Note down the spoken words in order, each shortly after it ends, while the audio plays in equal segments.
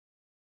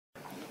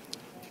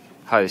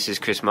Hi, this is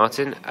Chris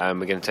Martin, and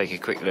we're going to take a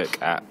quick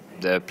look at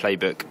the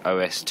Playbook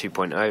OS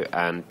 2.0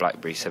 and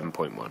Blackberry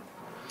 7.1.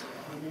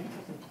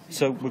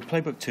 So with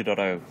Playbook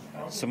 2.0,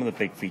 some of the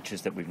big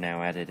features that we've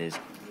now added is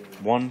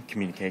 1,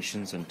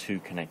 communications, and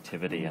 2,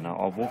 connectivity. And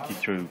I'll walk you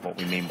through what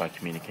we mean by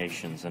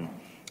communications. And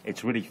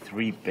it's really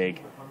 3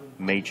 big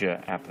major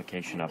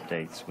application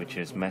updates, which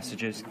is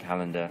messages,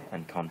 calendar,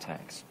 and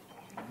contacts.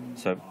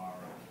 So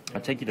I'll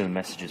take you to the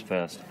messages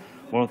first.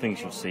 One of the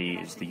things you'll see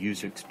is the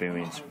user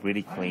experience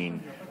really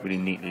clean, really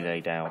neatly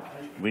laid out,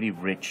 really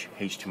rich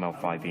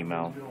HTML5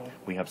 email.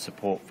 We have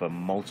support for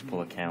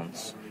multiple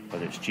accounts,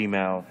 whether it's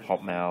Gmail,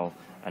 Hotmail,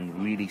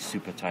 and really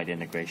super tight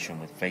integration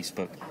with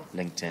Facebook,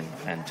 LinkedIn,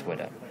 and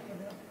Twitter.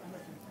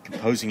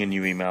 Composing a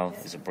new email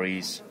is a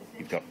breeze.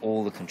 You've got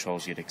all the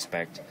controls you'd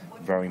expect,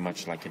 very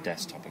much like a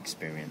desktop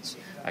experience.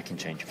 I can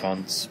change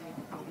fonts,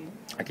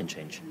 I can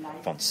change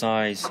font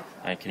size,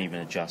 I can even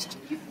adjust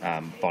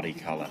body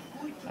color.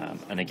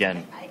 And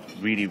again,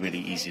 really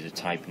easy to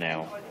type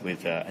now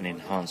with an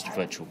enhanced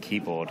virtual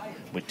keyboard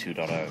with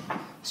 2.0.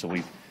 So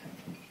we've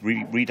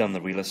redone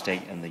the real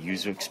estate and the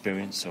user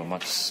experience, so a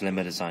much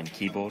slimmer design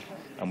keyboard.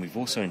 And we've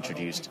also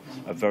introduced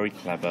a very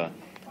clever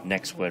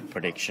next word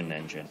prediction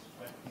engine.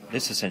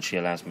 This essentially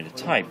allows me to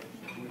type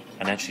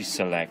and actually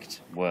select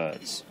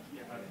words.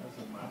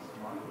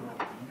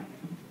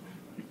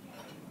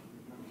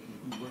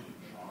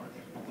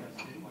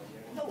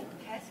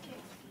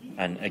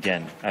 And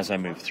again, as I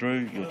move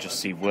through, you'll just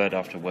see word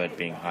after word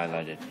being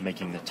highlighted,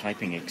 making the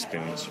typing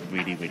experience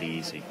really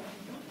easy.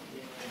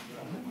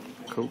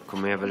 Cool.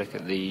 Can we have a look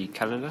at the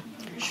calendar?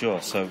 Sure.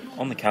 So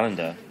on the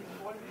calendar,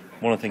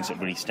 one of the things that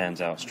really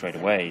stands out straight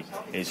away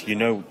is you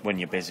know when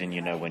you're busy and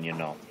you know when you're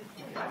not.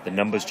 The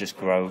numbers just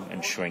grow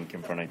and shrink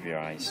in front of your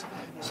eyes.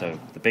 So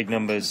the big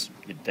numbers,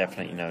 you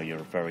definitely know you're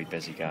a very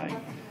busy guy.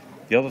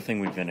 The other thing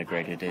we've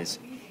integrated is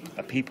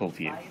a people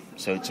view.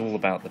 So it's all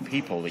about the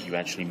people that you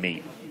actually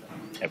meet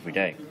every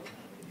day.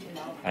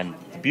 And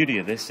the beauty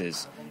of this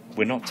is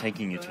we're not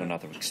taking you to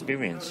another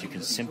experience. You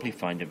can simply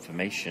find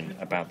information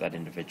about that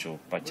individual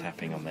by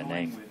tapping on their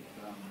name.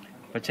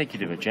 If I take you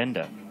to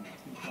agenda,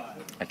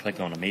 I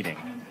click on a meeting,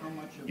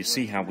 you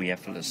see how we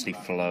effortlessly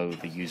flow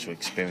the user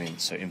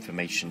experience, so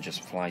information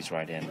just flies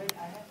right in.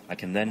 I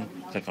can then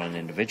click on an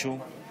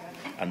individual,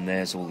 and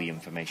there's all the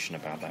information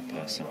about that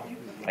person.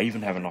 I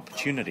even have an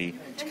opportunity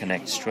to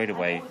connect straight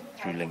away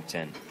through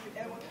LinkedIn.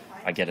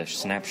 I get a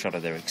snapshot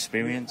of their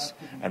experience,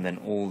 and then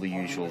all the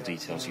usual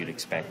details you'd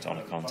expect on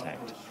a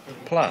contact.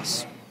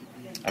 Plus,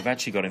 I've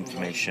actually got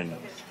information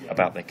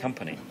about their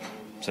company.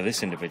 So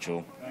this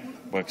individual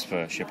works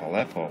for Schiphol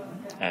Airport,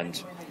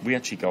 and we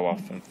actually go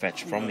off and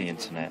fetch from the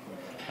internet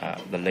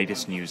the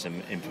latest news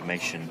and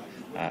information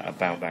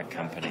about that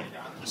company,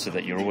 so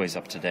that you're always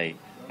up to date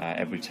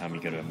every time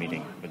you go to a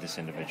meeting with this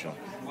individual.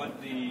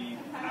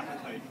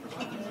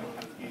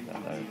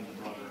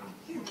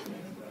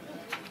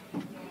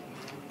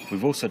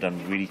 We've also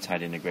done really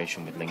tight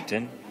integration with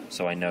LinkedIn,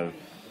 so I know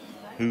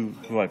who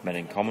I've met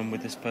in common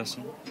with this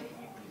person.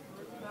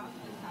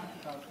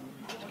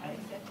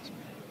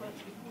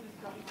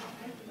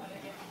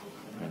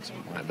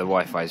 The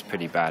Wi-Fi is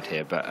pretty bad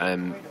here, but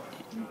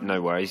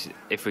no worries.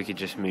 If we could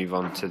just move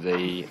on to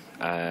the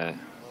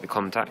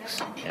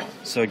contacts. Yeah.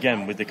 So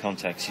again, with the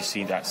contacts, you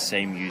see that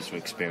same user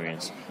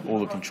experience.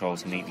 All the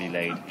controls neatly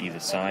laid either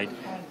side.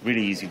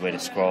 Really easy way to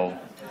scroll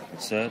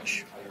and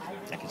search.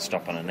 I can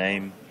stop on a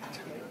name.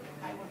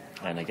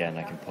 And again,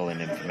 I can pull in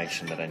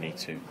information that I need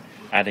to.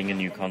 Adding a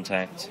new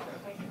contact,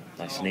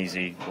 nice and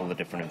easy, all the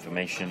different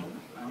information.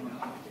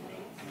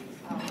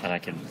 And I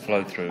can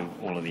flow through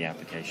all of the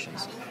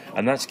applications.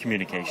 And that's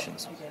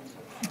communications.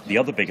 The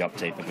other big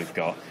update that we've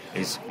got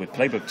is with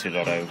Playbook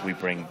 2.0, we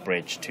bring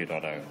Bridge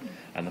 2.0.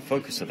 And the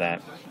focus of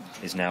that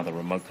is now the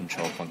remote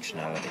control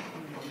functionality.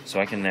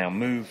 So I can now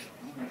move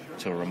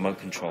to a remote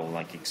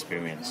control-like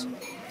experience.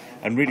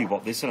 And really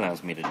what this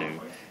allows me to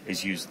do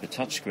is use the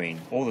touchscreen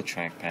or the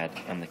trackpad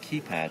and the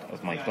keypad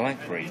of my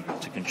Blackberry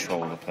to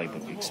control the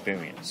Playbook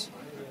experience.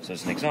 So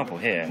as an example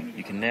here,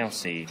 you can now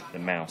see the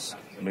mouse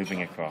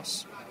moving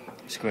across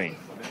the screen.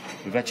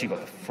 We've actually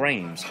got the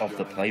frames of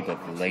the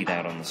Playbook laid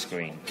out on the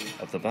screen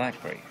of the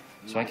Blackberry.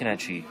 So I can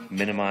actually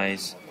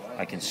minimize,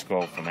 I can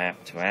scroll from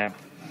app to app,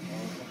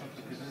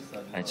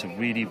 and it's a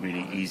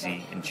really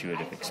easy,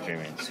 intuitive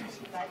experience.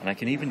 And I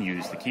can even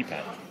use the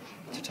keypad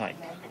to type.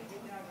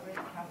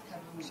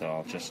 So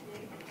I'll just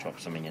drop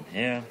something in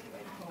here,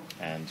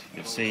 and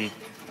you'll see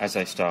as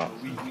I start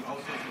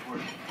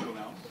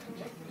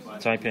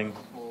typing,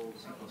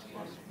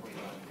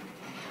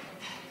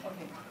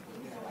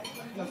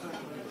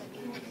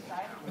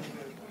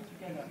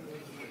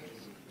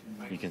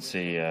 you can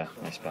see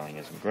my spelling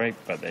isn't great,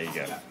 but there you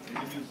go.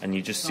 And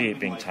you just see it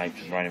being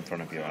typed right in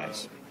front of your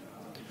eyes.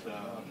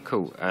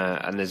 Cool.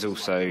 And there's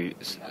also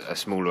a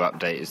smaller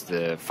update is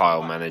the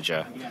file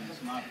manager,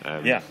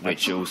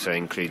 which also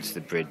includes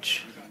the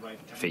bridge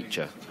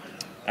feature.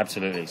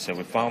 Absolutely. So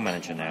with File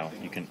Manager now,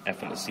 you can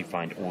effortlessly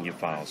find all your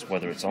files,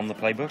 whether it's on the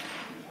Playbook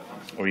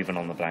or even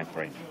on the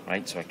Blackberry,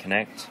 right? So I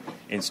connect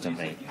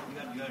instantly,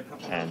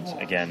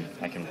 And again,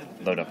 I can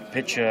load up a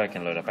picture, I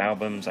can load up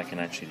albums, I can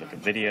actually look at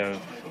video.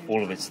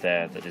 All of it's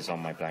there that is on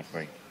my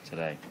BlackBerry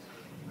today.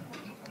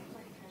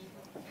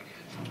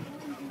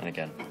 And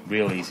again,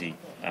 real easy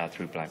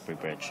through BlackBerry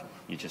Bridge.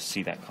 You just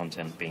see that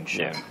content being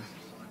shown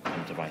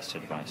from device to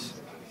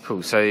device.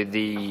 Cool. So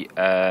the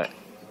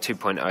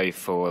 2.0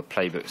 for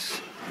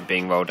Playbooks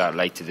being rolled out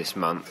later this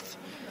month.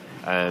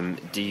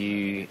 Do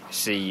you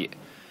see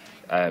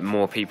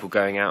more people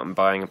going out and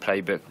buying a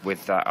Playbook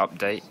with that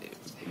update?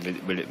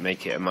 Will it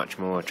make it a much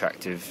more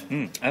attractive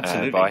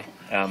absolutely. buy?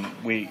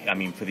 I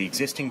mean, for the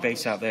existing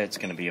base out there, it's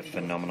going to be a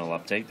phenomenal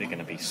update. They're going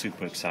to be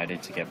super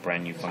excited to get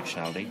brand new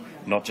functionality,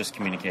 not just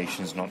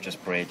communications, not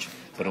just Bridge,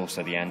 but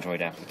also the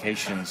Android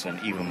applications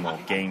and even more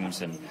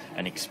games and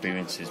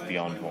experiences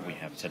beyond what we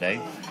have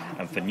today.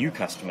 And for new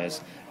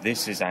customers,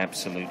 this is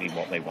absolutely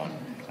what they want.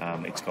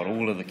 It's got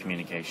all of the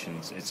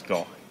communications. It's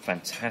got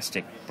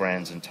fantastic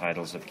brands and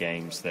titles of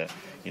games that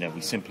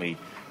we simply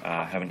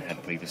haven't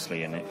had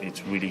previously, and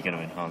it's really going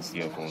to enhance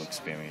the overall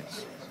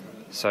experience.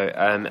 So,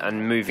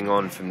 and moving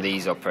on from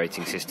these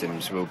operating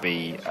systems will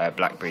be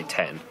BlackBerry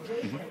 10,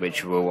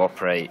 which will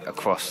operate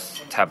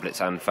across tablets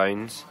and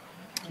phones.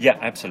 Yeah,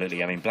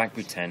 absolutely. I mean,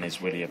 BlackBerry 10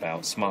 is really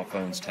about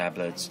smartphones,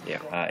 tablets,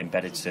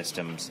 embedded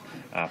systems,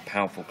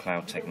 powerful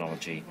cloud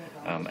technology,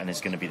 and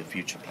it's going to be the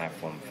future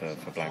platform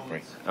for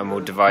BlackBerry. And will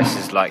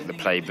devices like the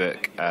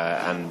Playbook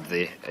and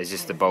is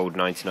this the Bold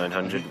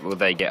 9900, will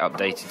they get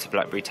updated to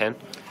BlackBerry 10?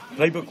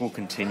 Playbook will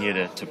continue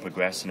to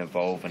progress and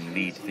evolve and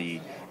lead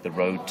the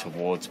road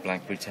towards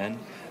BlackBerry 10.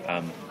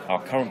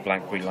 Our current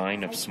BlackBerry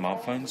line of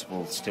smartphones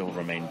will still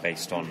remain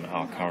based on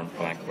our current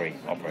BlackBerry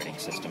operating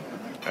system.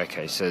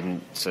 Okay,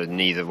 so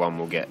neither one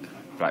will get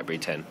BlackBerry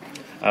 10.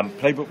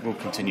 Playbook will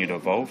continue to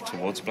evolve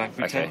towards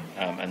BlackBerry 10,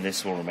 and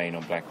this will remain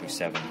on BlackBerry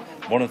 7.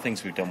 One of the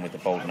things we've done with the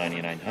Bold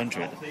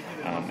 9900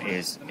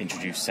 is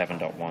introduce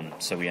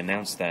 7.1. So we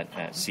announced that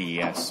at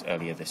CES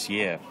earlier this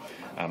year,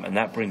 and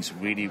that brings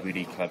really,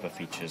 really clever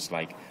features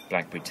like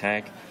BlackBerry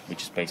Tag,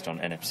 which is based on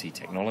NFC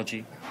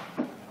technology,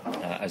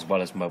 as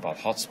well as mobile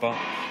hotspot,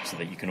 so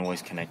that you can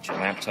always connect your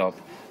laptop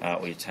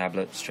or your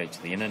tablet straight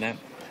to the internet.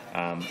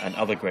 And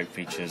other great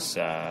features,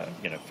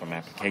 from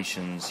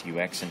applications,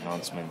 UX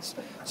enhancements.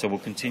 So we'll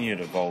continue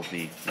to evolve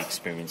the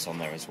experience on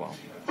there as well.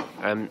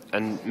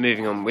 And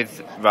moving on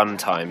with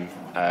Runtime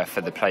for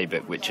the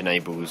Playbook, which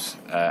enables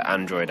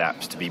Android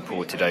apps to be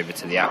ported over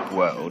to the app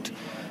world.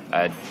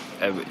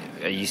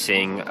 Are you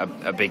seeing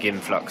a big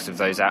influx of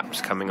those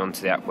apps coming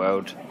onto the app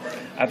world?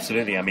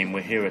 Absolutely. I mean,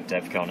 we're here at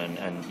DevCon,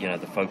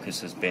 and the focus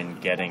has been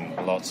getting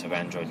lots of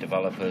Android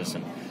developers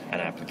and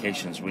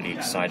applications really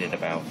excited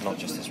about not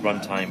just this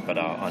Runtime, but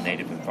our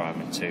native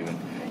environment too. And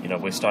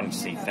we're starting to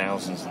see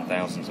thousands and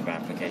thousands of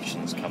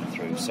applications come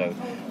through. So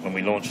when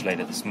we launch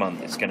later this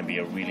month, it's going to be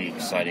a really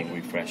exciting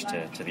refresh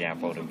to the app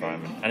world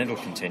environment, and it'll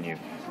continue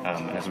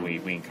as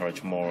we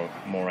encourage more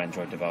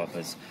Android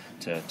developers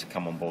to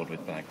come on board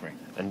with BlackBerry.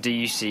 And do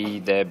you see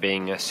there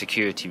being a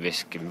security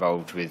risk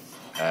involved with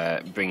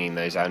bringing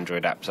those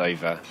Android apps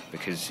over?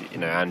 Because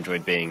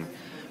Android being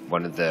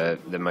one of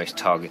the most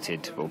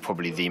targeted, or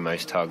probably the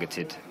most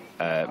targeted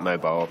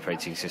mobile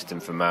operating system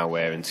for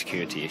malware and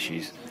security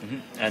issues.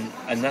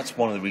 And that's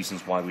one of the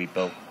reasons why we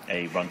built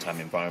a runtime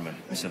environment,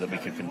 so that we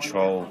could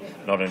control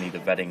not only the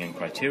vetting and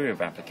criteria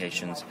of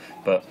applications,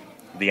 but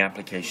the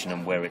application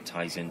and where it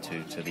ties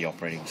into the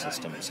operating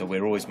system. So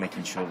we're always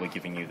making sure we're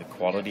giving you the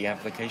quality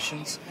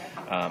applications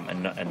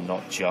and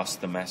not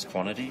just the mass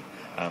quantity,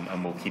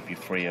 and we'll keep you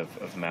free of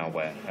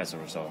malware as a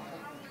result.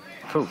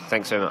 Cool,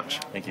 thanks so much.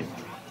 Thank you.